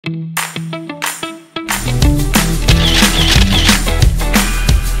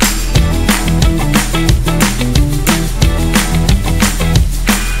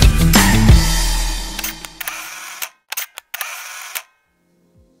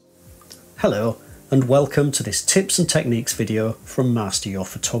Hello and welcome to this tips and techniques video from Master Your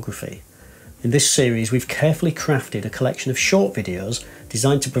Photography. In this series we've carefully crafted a collection of short videos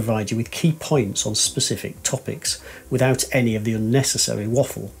designed to provide you with key points on specific topics without any of the unnecessary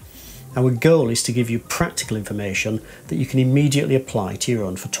waffle. Our goal is to give you practical information that you can immediately apply to your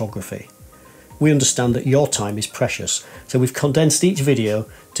own photography. We understand that your time is precious, so we've condensed each video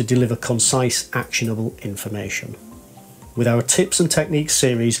to deliver concise, actionable information. With our tips and techniques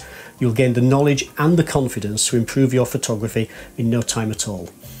series, you'll gain the knowledge and the confidence to improve your photography in no time at all.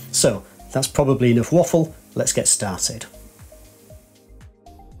 So that's probably enough waffle, let's get started.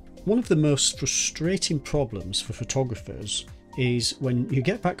 One of the most frustrating problems for photographers is when you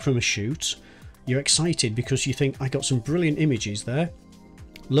get back from a shoot, you're excited because you think, I got some brilliant images there,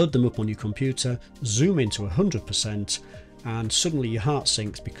 load them up on your computer, zoom into 100%, and suddenly your heart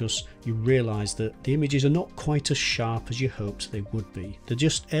sinks because you realise that the images are not quite as sharp as you hoped they would be. They're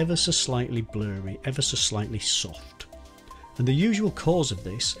just ever so slightly blurry, ever so slightly soft. And the usual cause of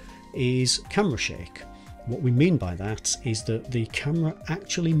this is camera shake. What we mean by that is that the camera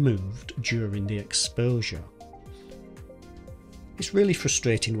actually moved during the exposure. It's really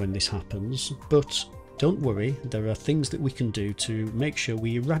frustrating when this happens, but don't worry, there are things that we can do to make sure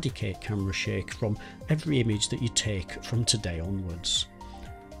we eradicate camera shake from every image that you take from today onwards.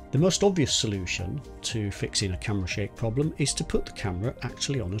 The most obvious solution to fixing a camera shake problem is to put the camera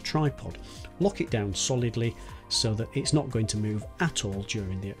actually on a tripod. Lock it down solidly so that it's not going to move at all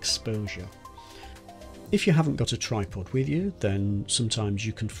during the exposure. If you haven't got a tripod with you, then sometimes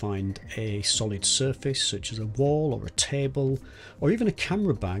you can find a solid surface such as a wall or a table or even a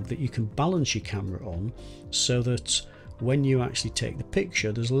camera bag that you can balance your camera on so that when you actually take the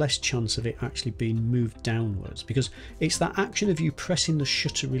picture there's less chance of it actually being moved downwards, because it's that action of you pressing the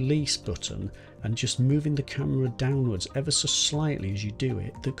shutter release button and just moving the camera downwards ever so slightly as you do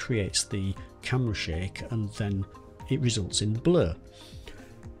it that creates the camera shake, and then it results in the blur.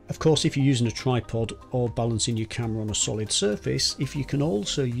 Of course, if you're using a tripod or balancing your camera on a solid surface, if you can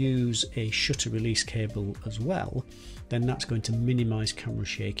also use a shutter release cable as well, then that's going to minimize camera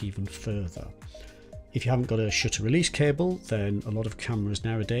shake even further. If you haven't got a shutter release cable, then a lot of cameras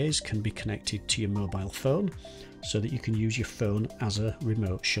nowadays can be connected to your mobile phone so that you can use your phone as a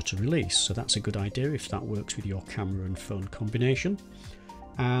remote shutter release. So that's a good idea if that works with your camera and phone combination.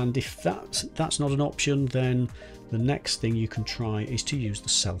 And if that's not an option, then the next thing you can try is to use the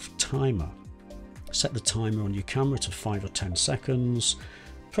self timer. Set the timer on your camera to 5 or 10 seconds,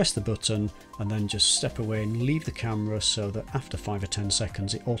 press the button and then just step away and leave the camera so that after 5 or 10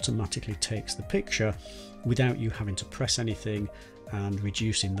 seconds it automatically takes the picture without you having to press anything, and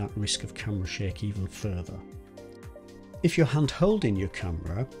reducing that risk of camera shake even further. If you're hand holding your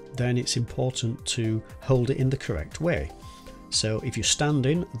camera, then it's important to hold it in the correct way. So if you're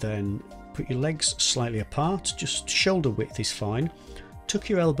standing, then put your legs slightly apart, just shoulder width is fine. Tuck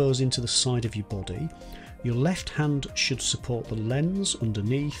your elbows into the side of your body. Your left hand should support the lens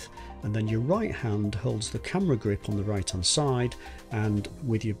underneath, and then your right hand holds the camera grip on the right hand side and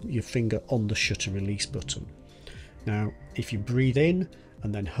with your finger on the shutter release button. Now if you breathe in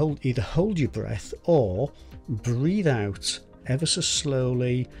and then either hold your breath or breathe out ever so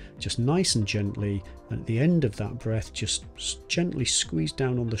slowly, just nice and gently, and at the end of that breath just gently squeeze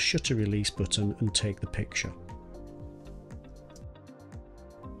down on the shutter release button and take the picture.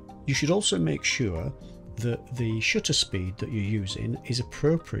 You should also make sure that the shutter speed that you're using is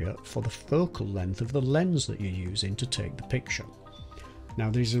appropriate for the focal length of the lens that you're using to take the picture.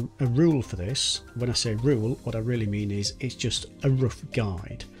 Now there's a rule for this. When I say rule, what I really mean is it's just a rough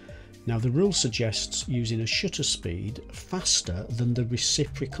guide. Now the rule suggests using a shutter speed faster than the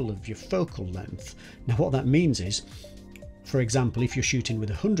reciprocal of your focal length. Now what that means is, for example, if you're shooting with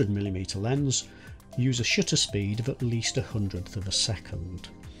a 100mm lens, use a shutter speed of at least 1/100th of a second.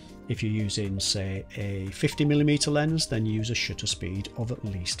 If you're using, say, a 50mm lens, then use a shutter speed of at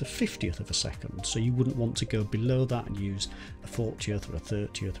least a 50th of a second. So you wouldn't want to go below that and use a 40th or a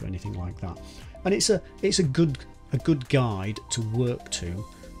 30th or anything like that. And it's a good guide to work to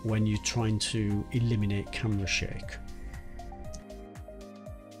when you're trying to eliminate camera shake.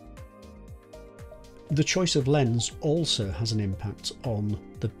 The choice of lens also has an impact on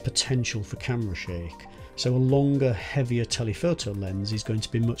the potential for camera shake. So a longer, heavier telephoto lens is going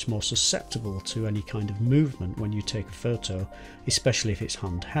to be much more susceptible to any kind of movement when you take a photo, especially if it's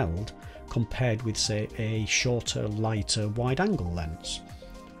handheld, compared with, say, a shorter, lighter, wide-angle lens.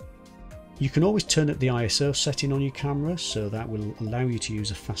 You can always turn up the ISO setting on your camera, so that will allow you to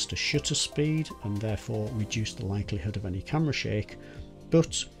use a faster shutter speed and therefore reduce the likelihood of any camera shake,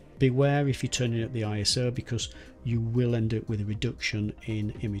 but beware if you're turning up the ISO, because you will end up with a reduction in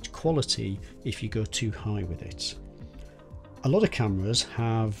image quality if you go too high with it. A lot of cameras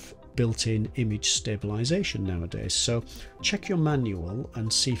have built-in image stabilization nowadays, so check your manual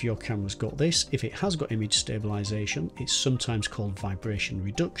and see if your camera's got this. If it has got image stabilization, it's sometimes called vibration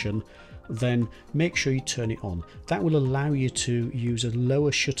reduction, then make sure you turn it on. That will allow you to use a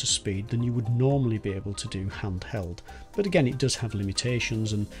lower shutter speed than you would normally be able to do handheld. But again, it does have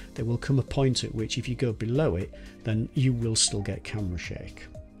limitations, and there will come a point at which if you go below it, then you will still get camera shake.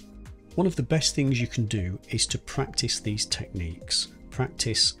 One of the best things you can do is to practice these techniques.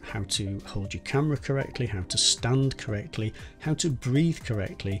 Practice how to hold your camera correctly, how to stand correctly, how to breathe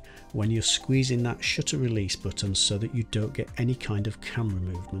correctly when you're squeezing that shutter release button so that you don't get any kind of camera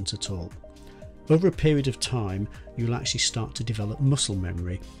movement at all. Over a period of time, you'll actually start to develop muscle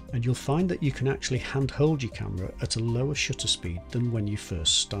memory, and you'll find that you can actually hand-hold your camera at a lower shutter speed than when you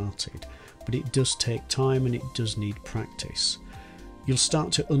first started. But it does take time and it does need practice. You'll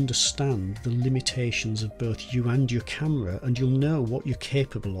start to understand the limitations of both you and your camera, and you'll know what you're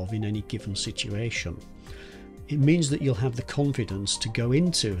capable of in any given situation. It means that you'll have the confidence to go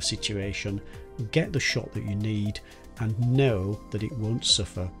into a situation, get the shot that you need, and know that it won't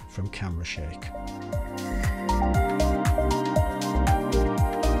suffer from camera shake.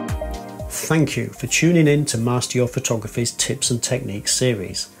 Thank you for tuning in to Master Your Photography's Tips and Techniques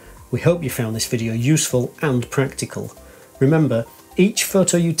series. We hope you found this video useful and practical. Remember, each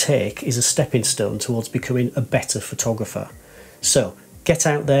photo you take is a stepping stone towards becoming a better photographer. So get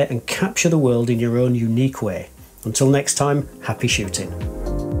out there and capture the world in your own unique way. Until next time, happy shooting.